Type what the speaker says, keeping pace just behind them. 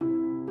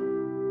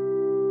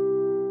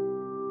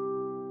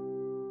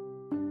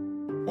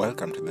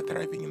Welcome to the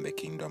Thriving in the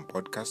Kingdom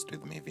podcast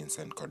with me,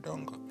 Vincent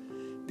Kodongo.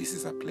 This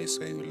is a place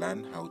where you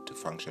learn how to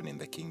function in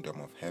the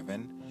kingdom of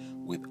heaven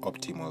with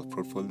optimal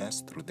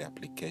fruitfulness through the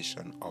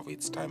application of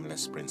its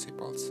timeless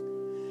principles.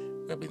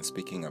 We have been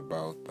speaking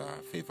about the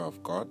favor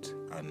of God,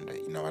 and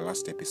in our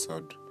last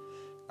episode,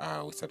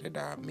 we started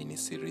a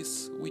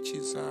mini-series which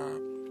is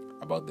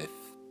about the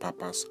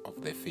purpose of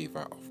the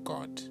favor of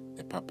God.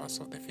 The purpose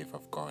of the favor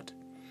of God.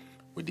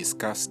 We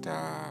discussed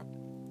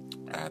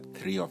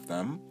three of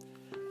them.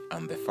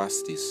 And the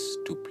first is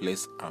to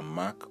place a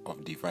mark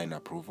of divine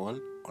approval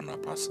on a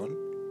person.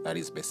 That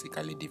is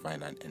basically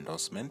divine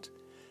endorsement.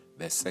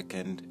 The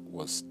second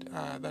was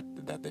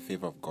that the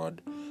favor of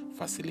God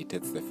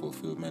facilitates the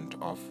fulfillment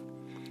of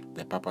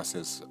the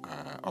purposes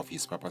of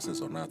His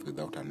purposes on earth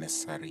without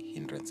unnecessary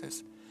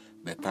hindrances.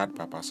 The third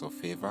purpose of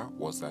favor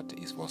was that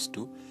it was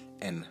to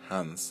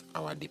enhance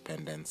our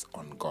dependence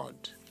on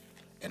God.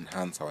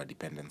 Enhance our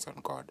dependence on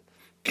God.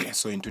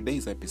 So in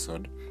today's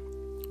episode,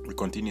 we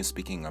continue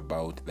speaking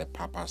about the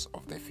purpose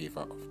of the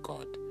favor of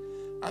God.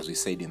 As we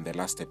said in the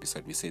last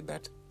episode, we said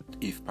that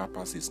if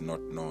purpose is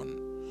not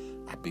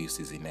known,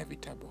 abuse is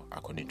inevitable,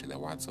 according to the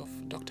words of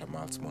Dr.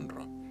 Myles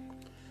Munroe.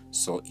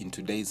 So in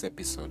today's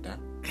episode,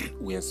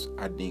 we're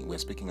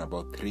speaking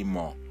about three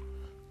more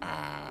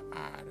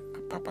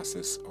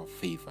purposes of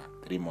favor,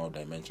 three more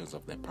dimensions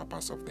of the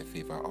purpose of the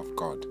favor of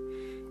God.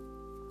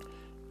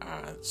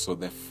 So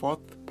the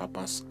fourth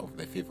purpose of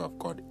the favor of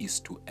God is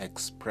to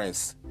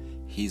express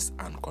His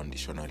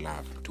unconditional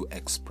love. To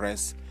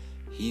express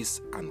His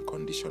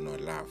unconditional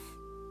love.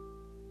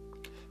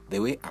 The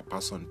way a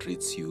person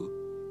treats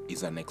you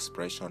is an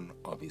expression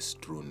of his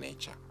true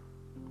nature.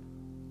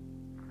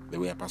 The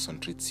way a person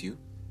treats you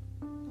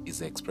is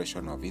the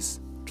expression of his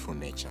true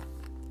nature.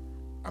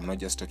 I'm not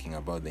just talking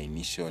about the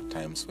initial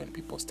times when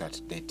people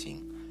start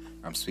dating.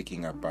 I'm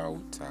speaking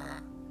about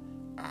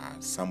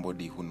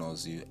somebody who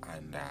knows you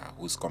and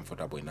who's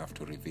comfortable enough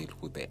to reveal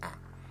who they are,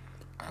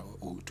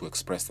 to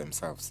express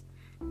themselves.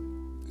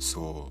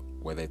 So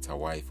whether it's a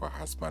wife, or a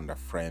husband, a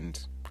friend,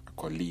 a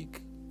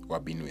colleague who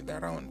have been with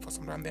around for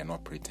some time, they're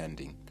not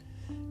pretending.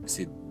 You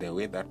see, the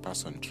way that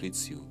person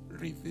treats you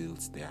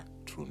reveals their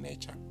true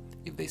nature.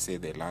 If they say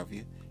they love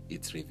you,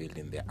 it's revealed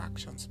in their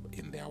actions,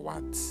 in their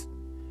words,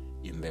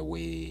 in the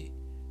way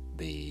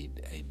they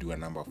do a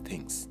number of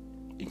things,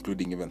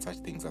 including even such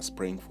things as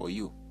praying for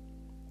you.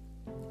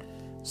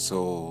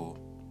 So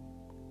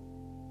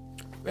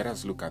let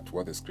us look at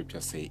what the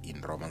scriptures say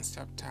in Romans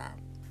chapter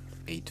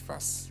 8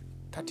 verse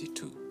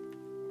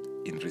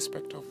 32 in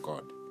respect of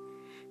God.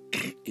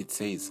 It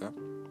says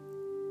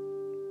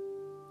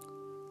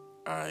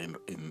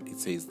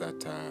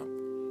that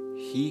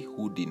He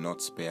who did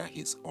not spare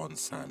His own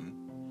Son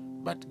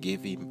but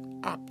gave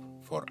Him up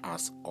for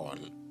us all,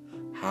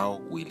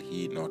 how will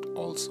He not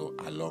also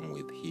along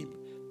with Him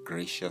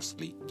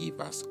graciously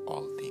give us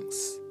all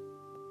things?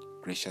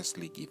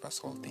 Graciously give us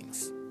all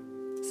things.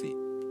 See,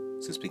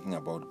 so speaking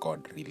about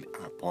God really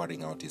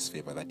pouring out His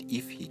favor, that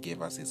if He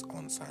gave us His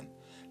own Son,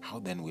 how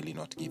then will He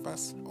not give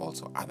us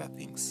also other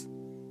things?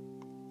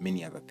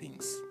 Many other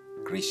things.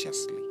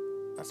 Graciously.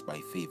 That's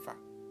by favor.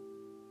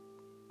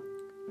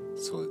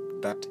 So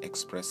that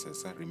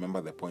expresses, remember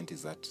the point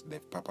is that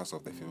the purpose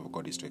of the favor of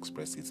God is to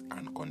express His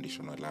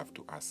unconditional love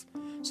to us.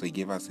 So He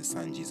gave us His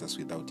Son Jesus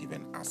without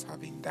even us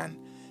having done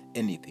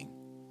anything.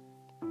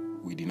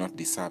 We did not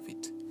deserve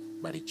it,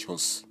 but He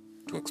chose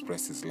to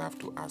express His love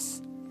to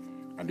us.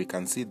 And we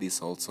can see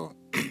this also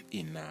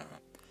in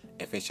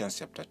Ephesians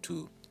chapter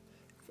 2.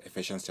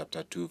 Ephesians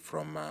chapter 2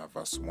 from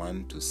verse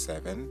 1 to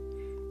 7.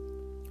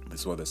 This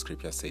is what the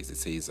scripture says. It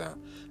says,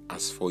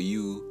 as for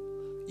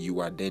you,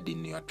 you are dead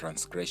in your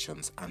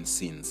transgressions and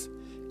sins,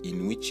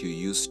 in which you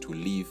used to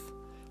live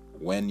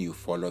when you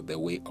followed the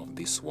way of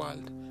this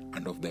world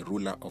and of the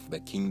ruler of the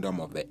kingdom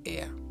of the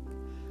air,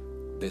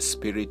 the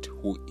Spirit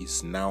who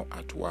is now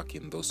at work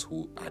in those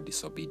who are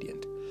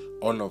disobedient.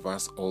 All of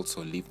us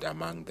also lived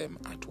among them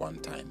at one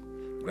time,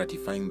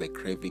 gratifying the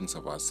cravings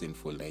of our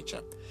sinful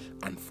nature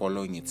and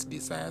following its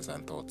desires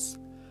and thoughts.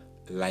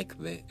 Like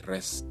the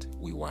rest,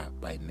 we were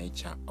by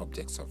nature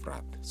objects of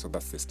wrath. So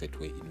that's the state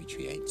way in which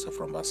we are in. So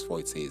from verse 4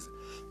 it says,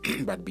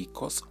 but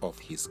because of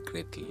His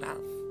great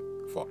love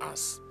for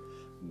us,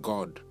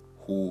 God,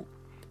 who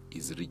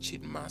is rich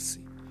in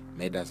mercy,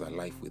 made us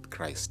alive with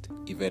Christ,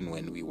 even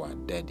when we were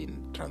dead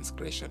in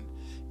transgression.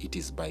 It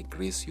is by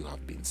grace you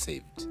have been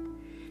saved.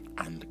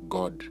 And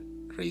God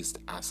raised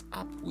us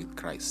up with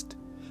Christ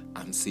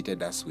and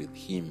seated us with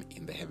Him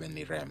in the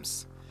heavenly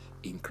realms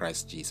in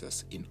Christ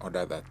Jesus, in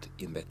order that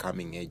in the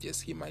coming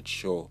ages He might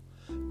show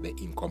the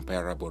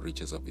incomparable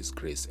riches of His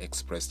grace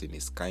expressed in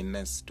His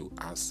kindness to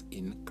us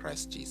in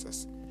Christ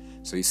Jesus.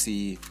 So you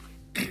see,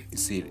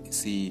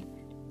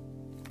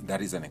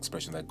 that is an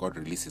expression that God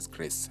releases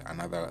grace.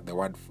 The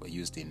word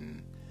used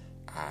in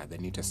the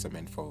New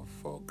Testament for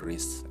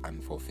grace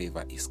and for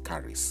favor is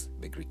charis,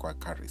 the Greek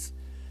word charis.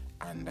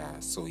 And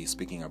so he's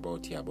speaking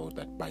about here about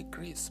that by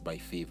grace, by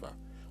favor,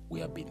 we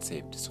have been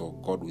saved. So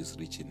God is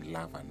rich in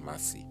love and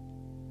mercy.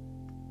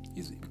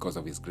 Because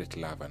of His great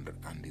love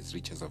and His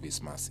riches of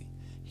His mercy,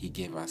 he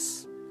gave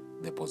us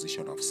the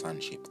position of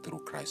sonship through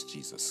Christ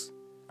Jesus.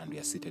 And we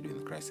are seated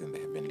with Christ in the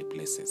heavenly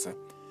places.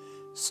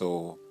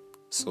 So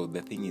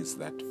the thing is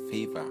that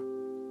favor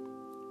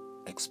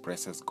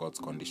expresses God's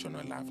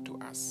conditional love to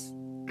us.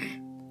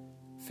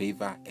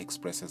 Favor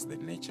expresses the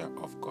nature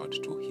of God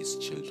to his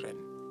children,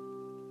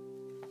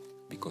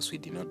 because we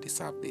did not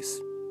deserve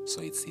this.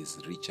 So it's his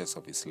riches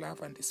of his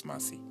love and his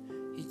mercy.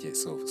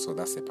 So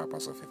that's the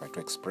purpose of favor, to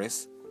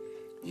express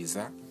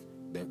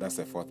that's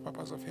the fourth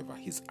purpose of favor,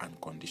 his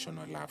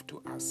unconditional love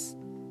to us.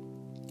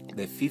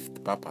 The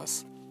fifth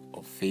purpose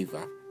of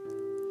favor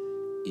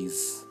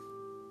is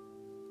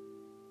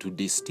to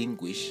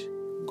distinguish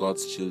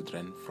God's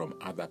children from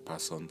other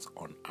persons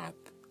on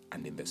earth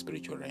and in the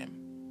spiritual realm.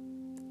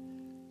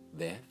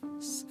 The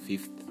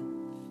fifth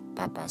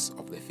purpose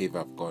of the favor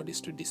of God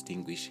is to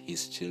distinguish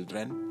his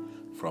children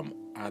from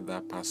other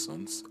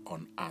persons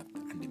on earth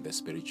and in the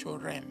spiritual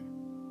realm.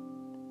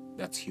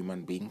 That's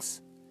human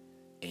beings,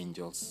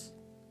 angels,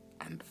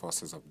 and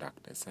forces of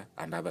darkness,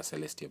 and other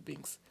celestial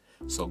beings.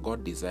 So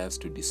God desires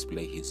to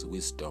display his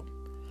wisdom,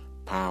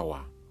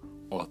 power,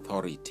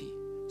 authority,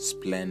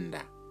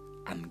 splendor,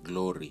 and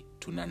glory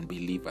to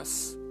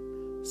non-believers,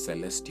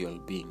 celestial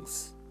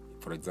beings,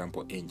 for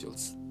example,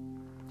 angels,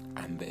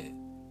 and the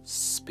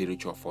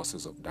spiritual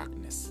forces of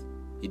darkness.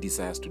 He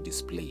desires to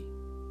display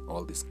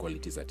all these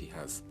qualities that he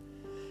has.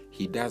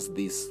 He does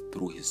this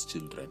through his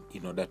children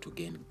in order to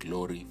gain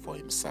glory for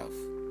himself.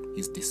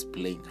 He's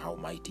displaying how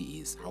mighty he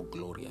is, how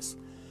glorious,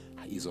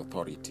 his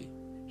authority,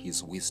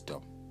 his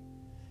wisdom,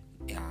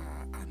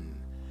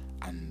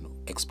 and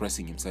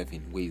expressing himself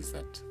in ways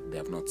that they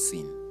have not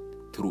seen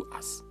through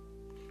us.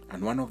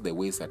 And one of the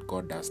ways that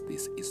God does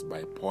this is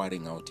by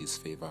pouring out his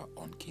favor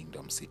on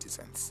kingdom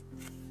citizens.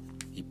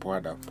 He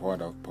pours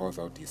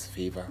out his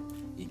favor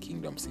in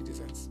kingdom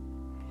citizens.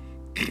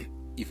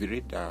 If you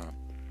read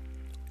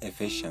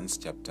Ephesians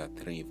chapter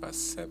 3, verse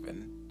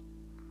 7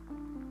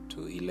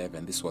 to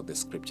 11, this is what the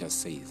scripture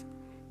says.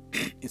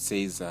 It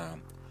says,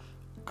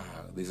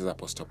 this is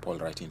Apostle Paul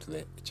writing to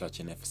the church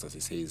in Ephesus.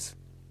 He says,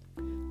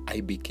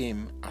 I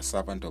became a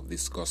servant of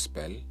this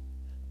gospel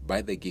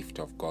by the gift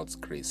of God's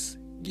grace,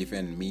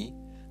 given me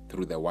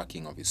through the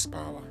working of his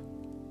power.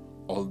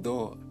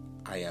 Although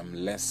I am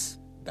less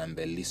than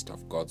the least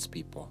of God's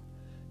people,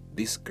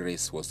 this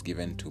grace was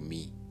given to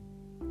me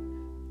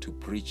to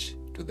preach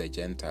to the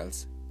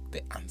Gentiles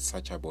the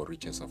unsearchable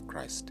riches of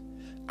Christ,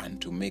 and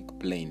to make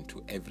plain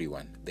to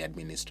everyone the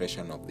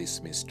administration of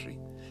this mystery,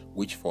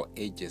 which for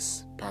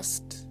ages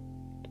past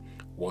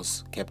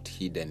was kept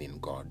hidden in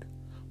God,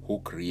 who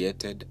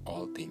created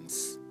all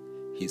things.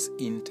 His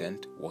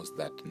intent was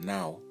that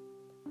now,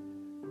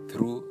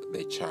 through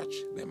the church,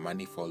 the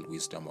manifold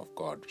wisdom of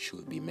God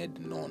should be made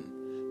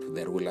known to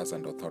the rulers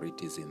and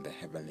authorities in the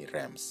heavenly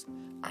realms,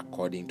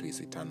 according to his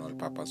eternal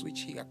purpose,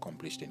 which he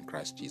accomplished in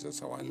Christ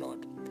Jesus our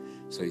Lord.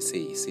 So he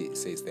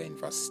says there in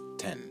verse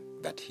 10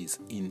 that his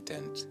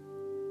intent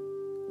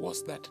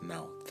was that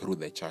now, through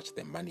the church,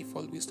 the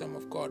manifold wisdom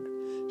of God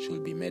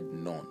should be made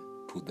known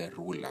to the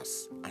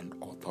rulers and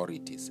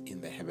authorities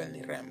in the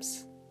heavenly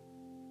realms.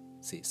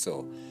 See,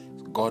 so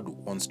God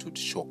wants to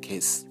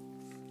showcase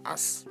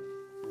us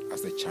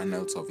as the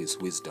channels of his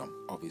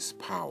wisdom, of his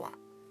power,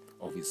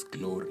 of his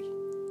glory,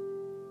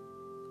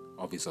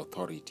 of his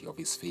authority, of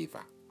his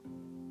favor.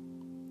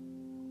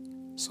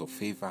 So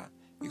favor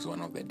is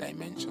one of the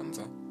dimensions,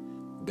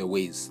 the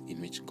ways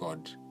in which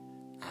God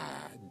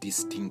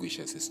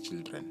distinguishes his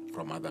children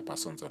from other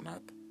persons on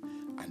earth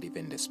and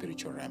even the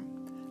spiritual realm.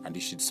 And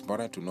you should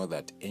bother to know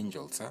that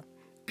angels,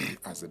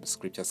 as the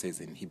scripture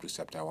says in Hebrews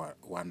chapter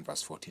 1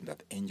 verse 14,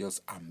 that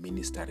angels are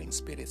ministering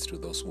spirits to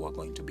those who are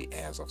going to be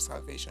heirs of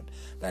salvation.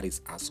 That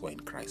is us who are in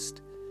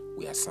Christ.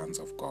 We are sons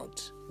of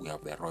God. We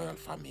have the royal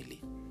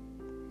family.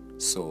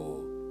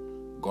 So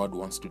God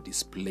wants to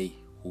display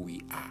who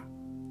we are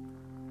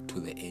to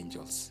the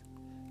angels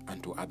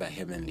and to other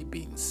heavenly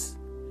beings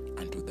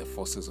and to the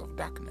forces of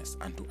darkness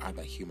and to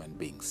other human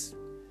beings.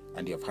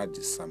 And you have heard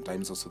this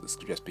sometimes also, the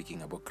scripture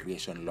speaking about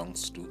creation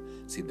longs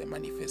to see the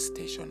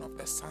manifestation of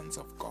the sons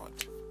of God.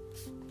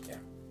 Yeah,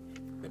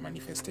 the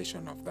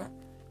manifestation of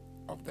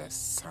the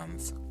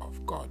sons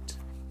of God.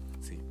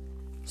 See,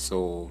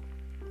 so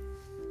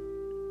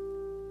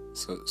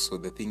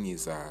the thing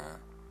is,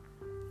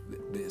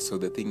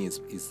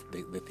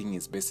 the thing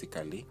is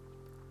basically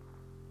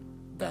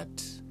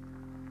that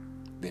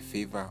the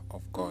favor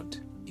of God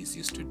is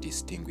used to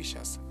distinguish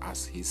us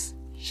as his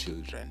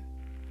children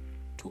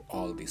to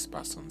all these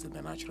persons in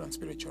the natural and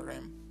spiritual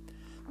realm.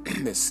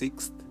 The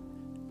sixth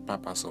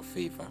purpose of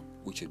favor,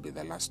 which will be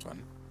the last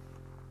one,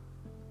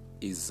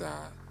 is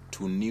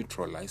to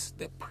neutralize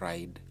the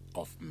pride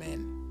of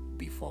men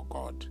before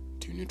God.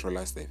 To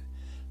neutralize the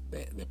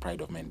pride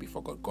of men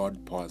before God.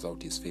 God pours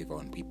out his favor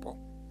on people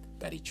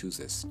that he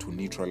chooses to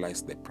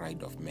neutralize the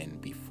pride of men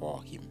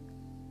before him.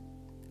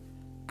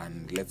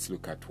 And let's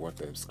look at what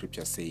the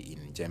scriptures say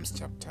in James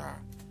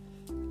chapter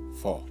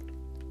 4,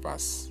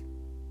 verse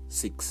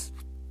 6.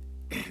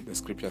 The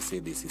scripture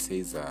says this. It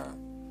says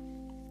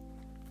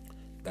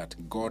that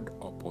God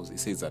opposes. It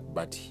says that,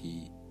 but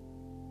he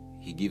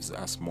he gives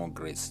us more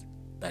grace.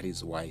 That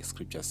is why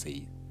scripture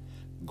says,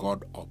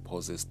 God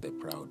opposes the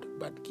proud,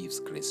 but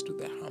gives grace to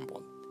the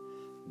humble.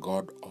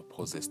 God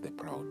opposes the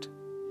proud,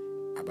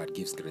 but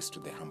gives grace to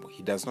the humble.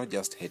 He does not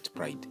just hate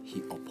pride,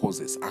 he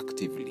opposes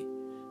actively.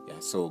 Yeah,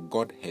 so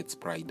God hates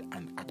pride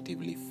and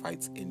actively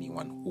fights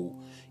anyone who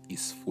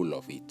is full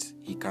of it.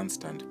 He can't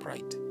stand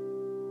pride.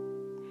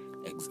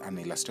 An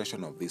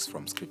illustration of this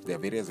from scripture, there are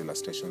various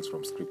illustrations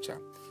from scripture,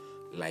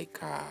 like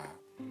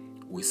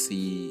we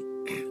see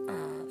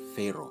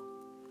Pharaoh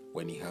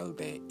when he held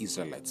the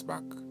Israelites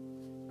back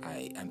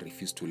and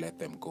refused to let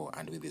them go,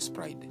 and with his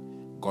pride,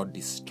 God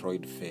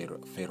destroyed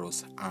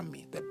Pharaoh's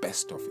army, the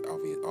best of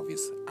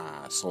his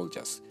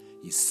soldiers.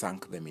 He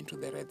sank them into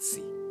the Red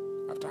Sea.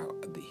 After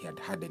he had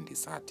hardened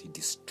his heart, he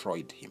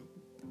destroyed him,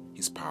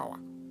 his power.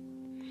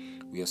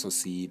 We also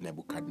see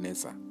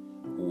Nebuchadnezzar,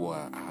 who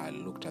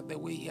looked at the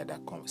way he had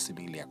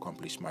seemingly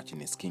accomplished much in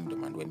his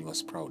kingdom, and when he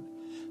was proud,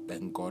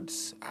 then God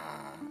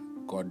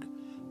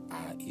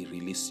he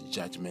released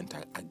judgment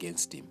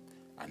against him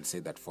and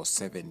said that for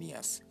 7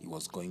 years he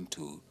was going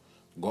to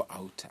go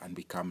out and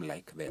become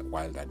like the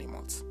wild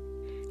animals.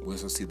 We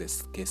also see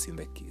this case in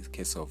the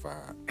case of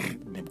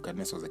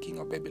Nebuchadnezzar was the king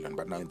of Babylon,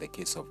 but now in the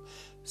case of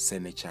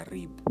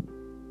Sennacherib,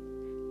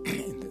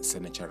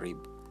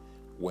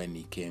 when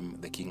he came,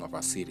 the king of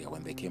Assyria,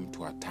 when they came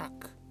to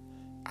attack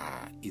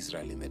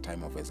Israel in the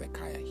time of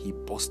Hezekiah, he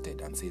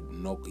boasted and said,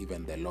 no,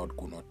 even the Lord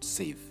could not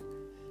save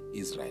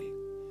Israel.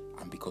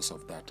 And because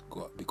of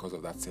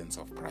that sense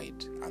of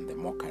pride and the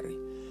mockery,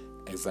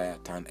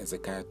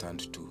 Hezekiah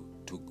turned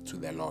to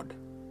the Lord,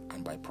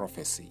 and by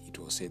prophecy it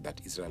was said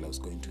that Israel was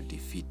going to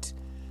defeat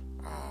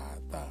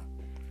the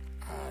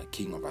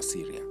king of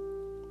Assyria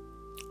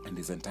and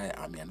his entire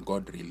army, and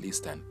God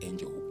released an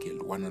angel who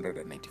killed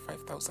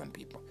 195,000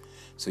 people.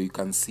 So you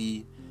can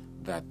see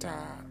that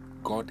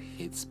God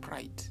hates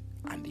pride,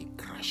 and he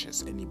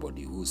crushes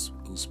anybody who's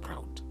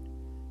proud.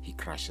 He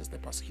crushes the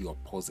person. He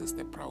opposes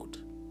the proud.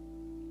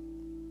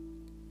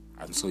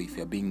 And so if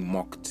you're being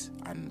mocked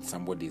and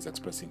somebody is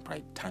expressing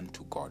pride, turn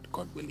to God.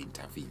 God will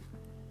intervene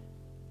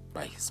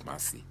by his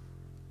mercy,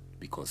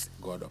 because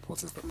God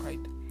opposes the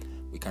pride.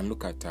 We can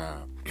look at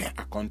a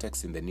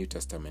context in the New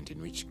Testament in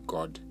which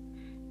God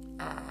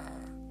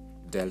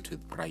dealt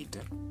with pride,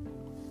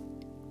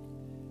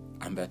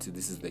 and that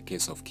this is the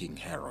case of King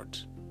Herod,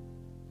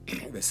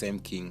 the same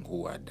king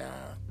who had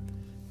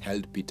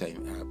held Peter,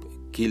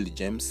 killed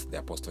James, the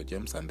Apostle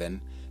James, and then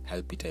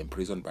held Peter in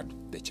prison, but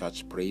the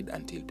church prayed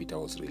until Peter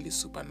was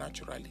released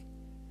supernaturally.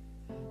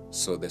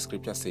 So the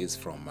scripture says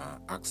from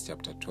Acts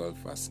chapter 12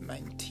 verse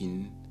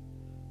 19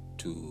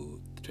 to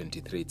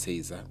 23, it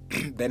says,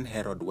 Then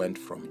Herod went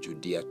from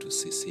Judea to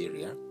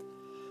Caesarea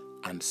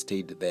and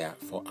stayed there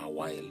for a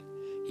while.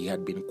 He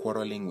had been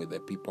quarreling with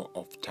the people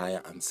of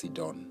Tyre and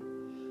Sidon.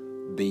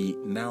 They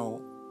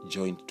now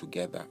joined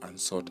together and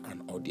sought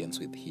an audience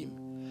with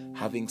him.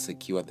 Having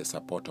secured the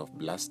support of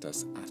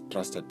Blastus, a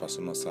trusted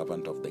personal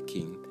servant of the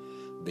king,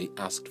 they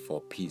asked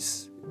for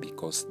peace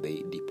because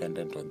they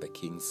depended on the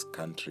king's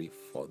country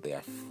for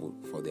their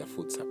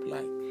food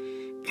supply.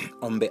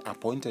 On the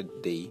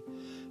appointed day,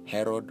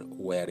 Herod,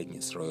 wearing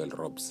his royal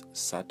robes,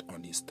 sat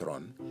on his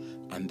throne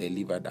and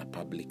delivered a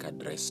public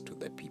address to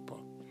the people.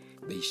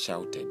 They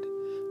shouted,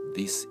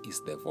 "This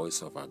is the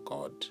voice of a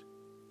God,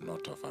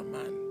 not of a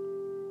man."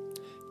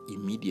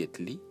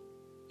 Immediately,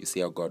 you see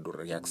how God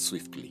reacts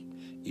swiftly.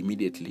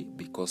 Immediately,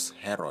 because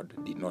Herod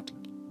did not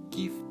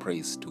give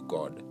praise to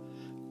God,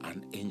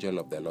 an angel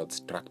of the Lord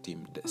struck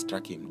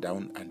him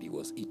down, and he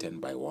was eaten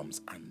by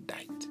worms and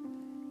died.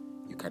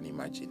 You can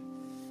imagine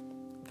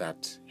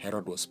that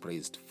Herod was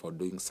praised for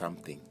doing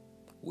something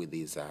with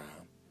his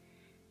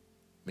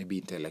maybe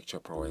intellectual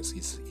prowess,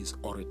 his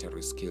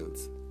oratory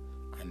skills,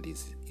 and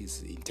his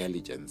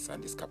intelligence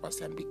and his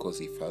capacity, and because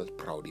he felt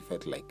proud, he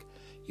felt like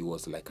he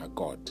was like a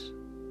god,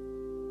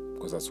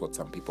 because that's what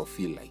some people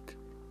feel like,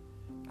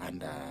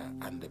 and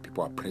the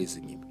people are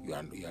praising him.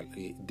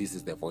 This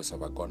is the voice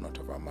of a God, not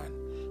of a man.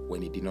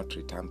 When he did not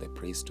return the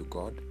praise to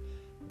God,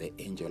 the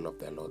angel of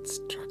the Lord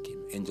struck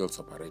him. Angels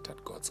operate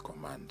at God's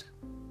command,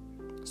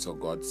 so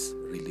God's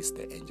released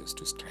the angels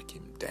to strike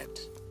him dead.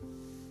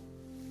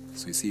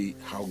 So you see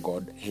how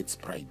God hates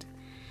pride.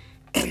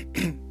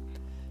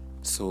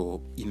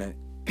 So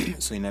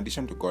in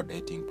addition to God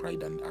hating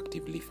pride and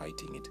actively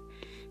fighting it,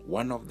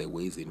 one of the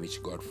ways in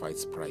which God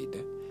fights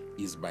pride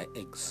is by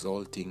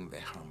exalting the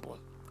humble.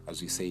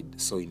 As we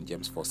said so in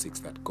James 4:6,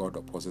 that God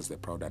opposes the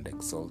proud and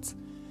exalts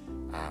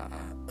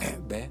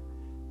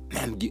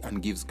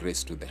and gives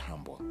grace to the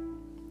humble.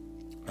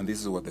 And this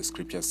is what the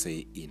scriptures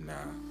say in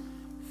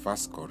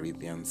 1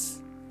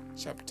 Corinthians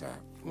chapter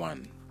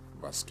 1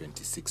 verse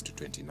 26 to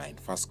 29.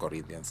 1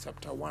 Corinthians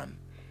chapter 1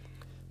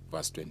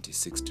 verse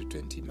 26 to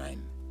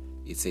 29.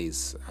 It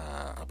says,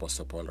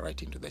 Apostle Paul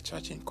writing to the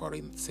church in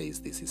Corinth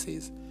says this. He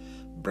says,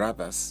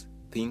 "Brothers,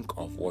 think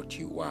of what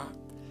you were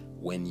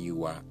when you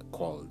were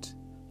called.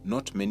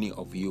 Not many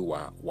of you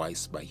were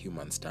wise by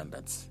human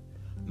standards.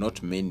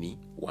 Not many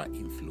were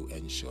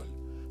influential.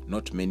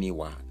 Not many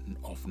were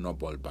of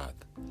noble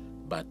birth.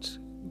 But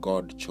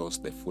God chose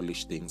the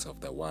foolish things of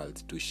the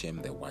world to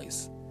shame the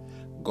wise.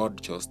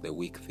 God chose the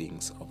weak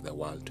things of the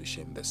world to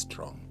shame the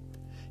strong.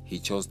 He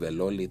chose the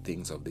lowly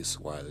things of this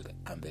world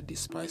and the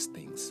despised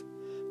things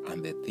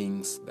and the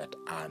things that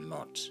are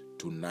not,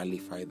 to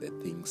nullify the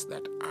things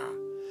that are,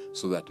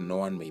 so that no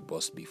one may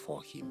boast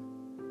before him.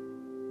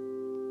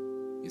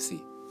 You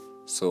see,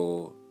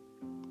 so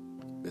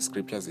the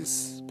scriptures is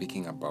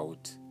speaking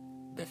about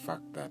the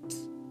fact that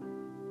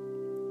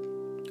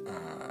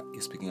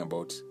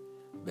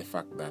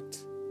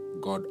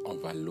God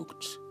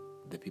overlooked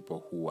the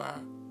people who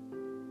are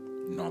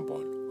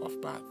noble of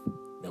birth,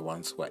 the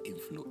ones who are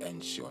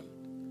influential,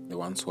 the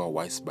ones who are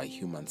wise by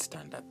human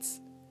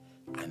standards,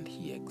 and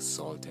he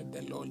exalted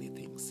the lowly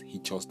things. He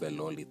chose the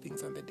lowly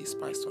things and the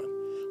despised one.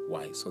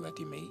 Why? So that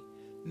he may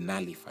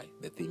nullify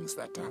the things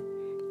that are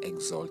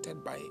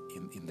exalted by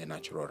in the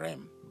natural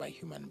realm by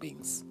human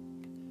beings,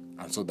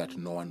 and so that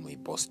no one may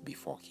boast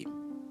before him.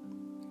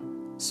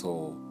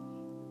 So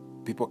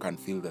people can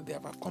feel that they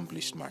have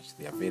accomplished much.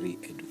 They are very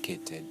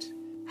educated,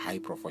 high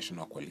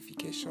professional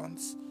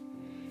qualifications.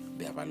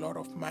 They have a lot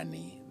of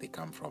money. They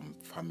come from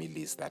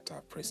families that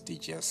are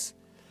prestigious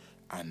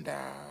and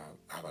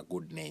have a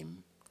good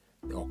name,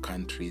 or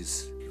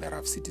countries that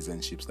have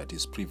citizenships that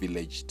is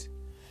privileged,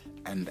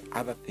 and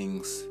other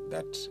things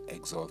that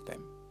exalt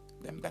them,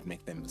 that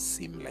make them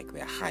seem like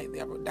they're high. They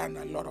have done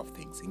a lot of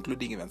things,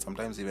 including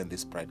sometimes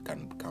this pride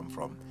can come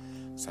from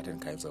certain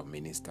kinds of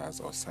ministers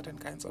or certain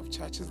kinds of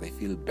churches. They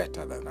feel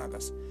better than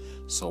others.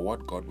 So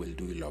what God will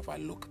do, He'll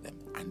overlook them,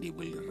 and He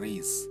will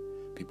raise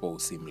people who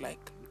seem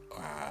like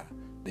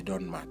they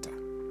don't matter,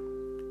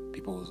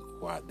 people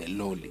who are the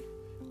lowly,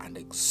 and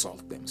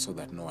exalt them so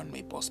that no one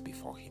may boast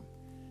before Him.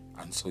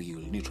 And so He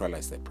will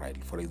neutralize the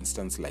pride. For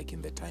instance, like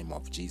in the time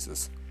of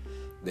Jesus,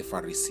 the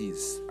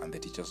Pharisees and the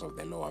teachers of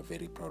the law were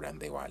very proud, and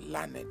they were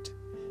learned,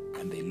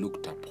 and they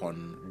looked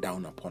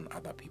down upon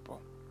other people.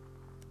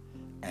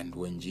 And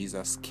when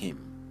Jesus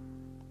came,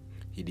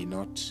 He did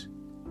not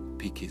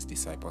pick His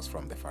disciples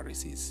from the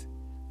Pharisees.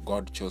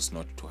 God chose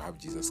not to have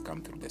Jesus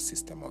come through the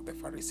system of the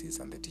Pharisees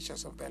and the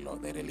teachers of the law,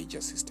 the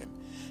religious system.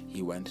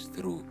 He went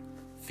through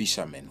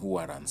fishermen who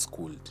were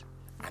unschooled,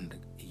 and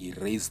He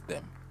raised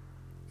them,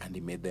 and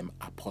He made them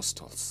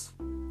apostles,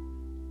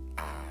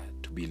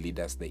 to be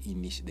leaders, the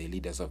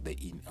leaders of the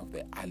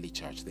early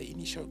church, the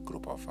initial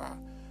group of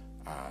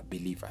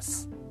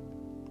believers.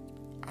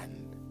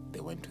 And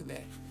they went to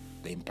they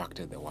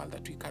impacted the world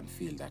that we can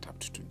feel that up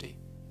to today.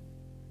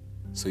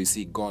 So you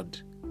see, God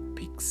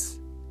picks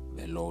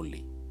the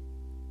lowly,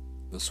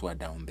 those who are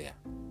down there,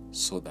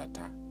 so that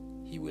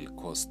He will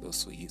cause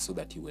so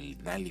that He will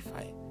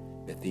nullify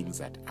the things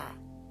that are.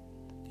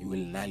 He will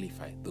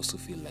nullify those who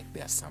feel like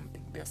they are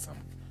something. There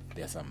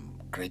are some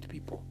great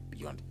people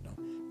beyond,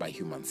 by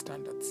human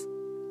standards.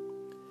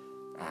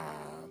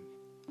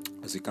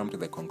 As we come to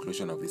the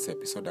conclusion of this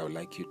episode, I would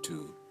like you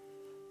to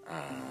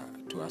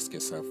ask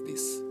yourself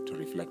this, to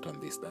reflect on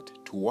this, that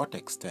to what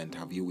extent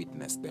have you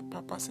witnessed the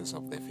purposes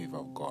of the favor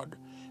of God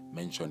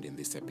mentioned in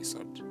this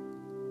episode?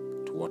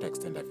 To what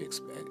extent have you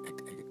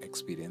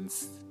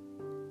experienced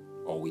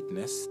or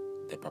witnessed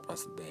the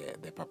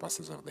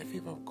purposes of the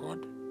favor of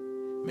God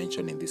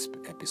mentioned in this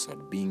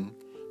episode being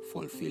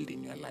fulfilled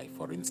in your life?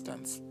 For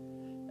instance,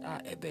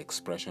 the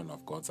expression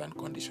of God's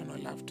unconditional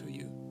love to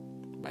you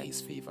by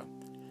His favor,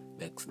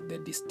 the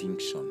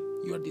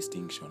distinction, your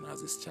distinction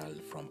as His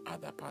child from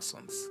other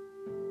persons,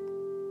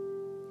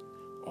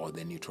 or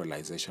the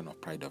neutralization of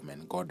pride of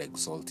men, God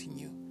exalting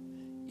you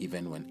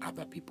even when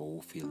other people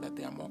who feel that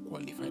they are more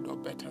qualified or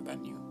better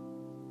than you,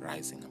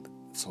 rising up.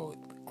 So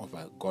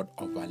God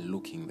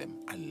overlooking them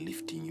and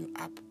lifting you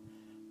up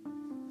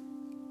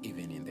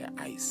even in their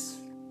eyes.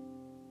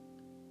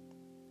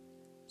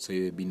 So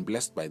you've been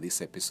blessed by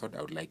this episode.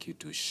 I would like you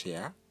to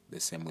share the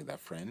same with a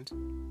friend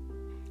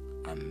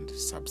and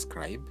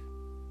subscribe.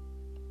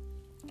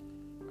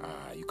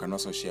 You can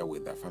also share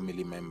with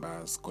family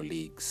members,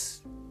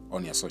 colleagues,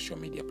 on your social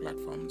media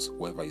platforms,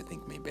 whoever you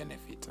think may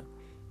benefit.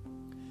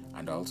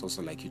 And I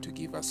also like you to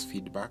give us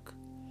feedback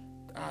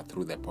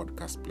through the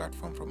podcast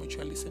platform from which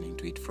you are listening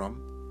to it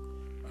from,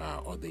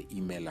 or the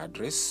email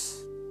address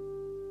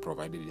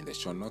provided in the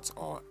show notes,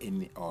 or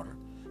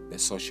the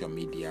social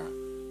media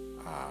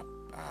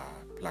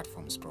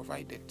platforms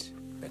provided,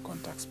 the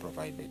contacts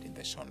provided in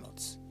the show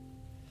notes.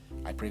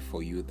 I pray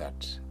for you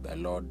that the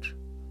Lord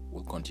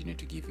will continue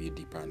to give you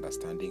deeper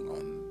understanding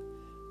on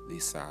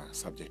this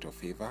subject of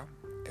favor,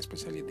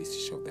 especially this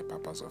issue of the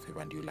purpose of favor,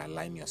 and you'll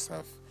align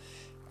yourself,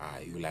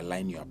 you'll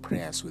align your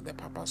prayers with the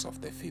purpose of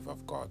the favor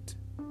of God.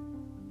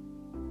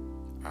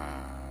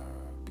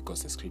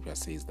 Because the scripture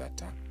says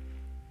that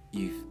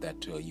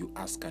you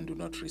ask and do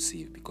not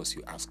receive because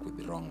you ask with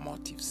the wrong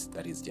motives.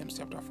 That is James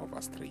chapter 4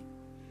 verse 3.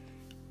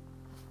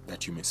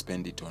 That you may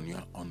spend it on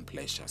your own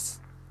pleasures.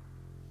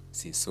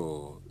 See,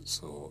 so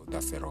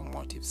that's the wrong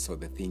motive. So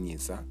the thing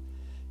is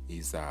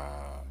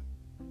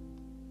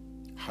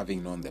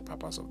having known the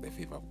purpose of the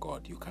favor of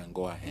God, you can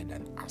go ahead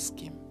and ask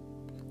Him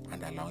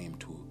and allow Him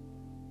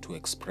to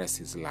express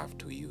His love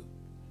to you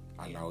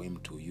Allow him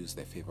to use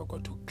the favor of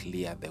God to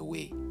clear the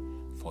way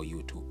for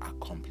you to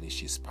accomplish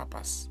his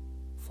purpose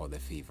for the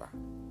favor.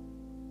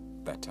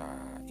 That's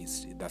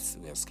we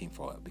are asking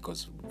for,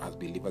 because as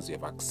believers we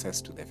have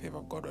access to the favor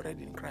of God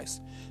already in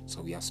Christ.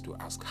 So we have to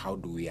ask, how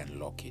do we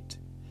unlock it?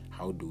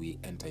 How do we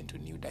enter into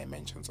new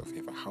dimensions of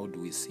favor? How do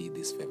we see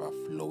this favor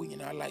flowing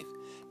in our life?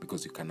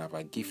 Because you can have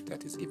a gift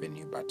that is given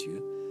you, but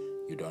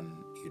you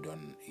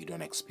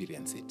don't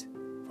experience it.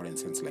 For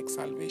instance, like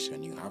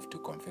salvation, you have to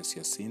confess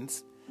your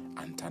sins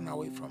and turn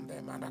away from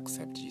them and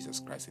accept Jesus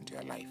Christ into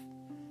your life.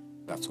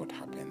 That's what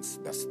happens.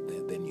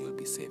 Then you'll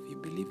be saved. You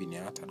believe in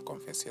your heart and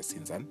confess your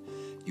sins, and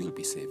you'll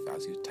be saved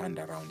as you turn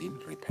around in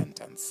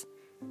repentance.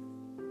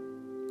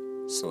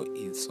 So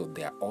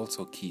there are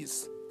also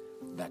keys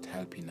that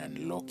help in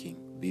unlocking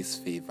this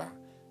favor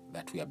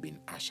that we have been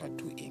ushered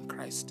to in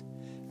Christ.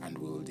 And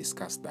we will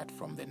discuss that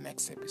from the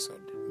next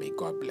episode. May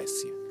God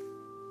bless you.